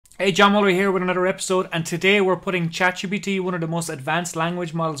Hey, John Muller here with another episode, and today we're putting ChatGPT, one of the most advanced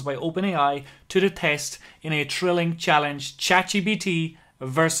language models by OpenAI, to the test in a thrilling challenge: ChatGPT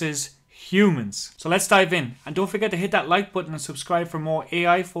versus humans. So let's dive in, and don't forget to hit that like button and subscribe for more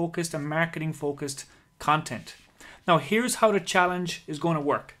AI focused and marketing focused content. Now here's how the challenge is going to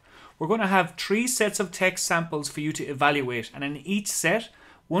work. We're going to have 3 sets of text samples for you to evaluate, and in each set,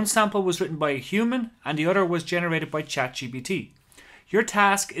 one sample was written by a human and the other was generated by ChatGPT. Your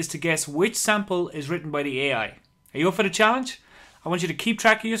task is to guess which sample is written by the AI. Are you up for the challenge? I want you to keep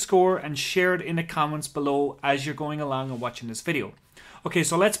track of your score and share it in the comments below as you're going along and watching this video. Okay,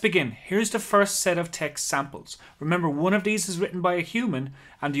 so let's begin. Here's the first set of text samples. Remember, one of these is written by a human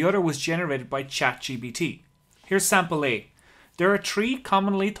and the other was generated by ChatGPT. Here's sample A. There are 3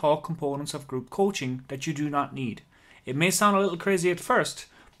 commonly taught components of group coaching that you do not need. It may sound a little crazy at first,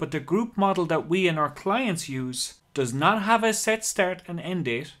 but the group model that we and our clients use does not have a set start and end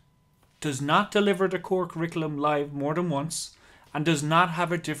date, does not deliver the core curriculum live more than once, and does not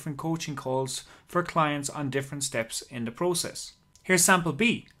have a different coaching calls for clients on different steps in the process. Here's sample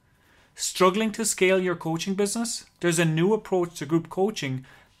B. Struggling to scale your coaching business? There's a new approach to group coaching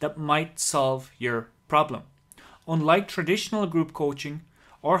that might solve your problem. Unlike traditional group coaching,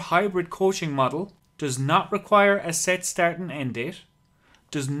 or hybrid coaching model does not require a set start and end date,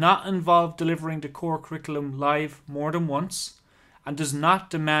 does not involve delivering the core curriculum live more than once, and does not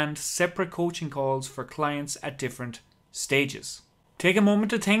demand separate coaching calls for clients at different stages. Take a moment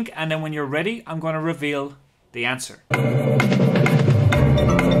to think, and then when you're ready, I'm going to reveal the answer.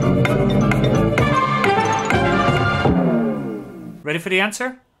 Ready for the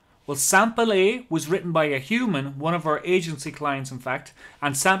answer? Well, sample A was written by a human, one of our agency clients in fact,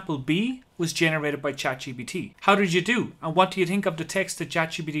 and sample B was generated by ChatGPT. How did you do? And what do you think of the text that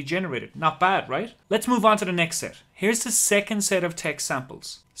ChatGPT generated? Not bad, right? Let's move on to the next set. Here's the second set of text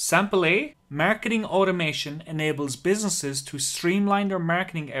samples. Sample A, marketing automation enables businesses to streamline their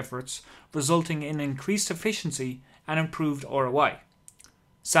marketing efforts, resulting in increased efficiency and improved ROI.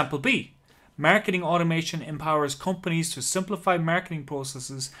 Sample B, marketing automation empowers companies to simplify marketing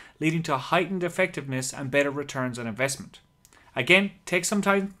processes, leading to heightened effectiveness and better returns on investment. Again, take some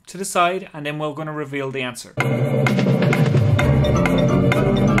time to decide, and then we're going to reveal the answer.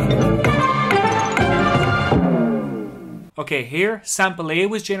 Okay, here, sample A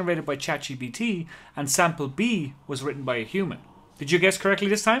was generated by ChatGPT, and sample B was written by a human. Did you guess correctly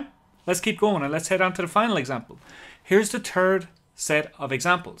this time? Let's keep going, and let's head on to the final example. Here's the third set of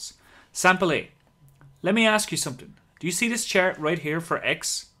examples. Sample A. Let me ask you something. Do you see this chart right here for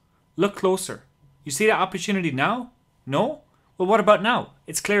X? Look closer. You see that opportunity now? No? Well, what about now?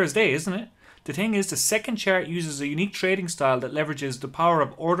 It's clear as day, isn't it? The thing is, the second chart uses a unique trading style that leverages the power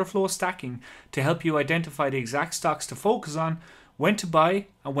of order flow stacking to help you identify the exact stocks to focus on, when to buy,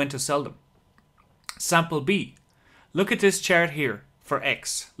 and when to sell them. Sample B. Look at this chart here for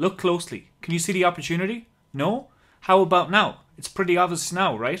X. Look closely. Can you see the opportunity? No? How about now? It's pretty obvious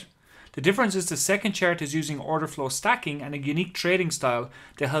now, right? The difference is the second chart is using order flow stacking and a unique trading style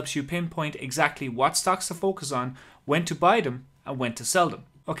that helps you pinpoint exactly what stocks to focus on, when to buy them, and when to sell them.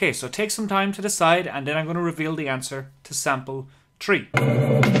 Okay, so take some time to decide, and then I'm going to reveal the answer to sample 3.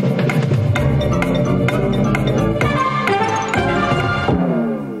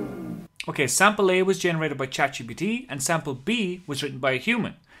 Okay, sample A was generated by ChatGPT and sample B was written by a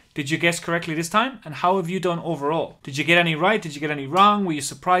human. Did you guess correctly this time? And how have you done overall? Did you get any right? Did you get any wrong? Were you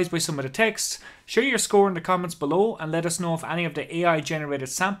surprised by some of the texts? Share your score in the comments below and let us know if any of the AI generated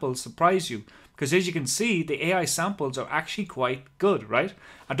samples surprised you. Because as you can see, the AI samples are actually quite good, right?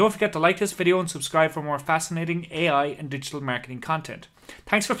 And don't forget to like this video and subscribe for more fascinating AI and digital marketing content.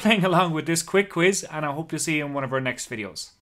 Thanks for playing along with this quick quiz, and I hope to see you in one of our next videos.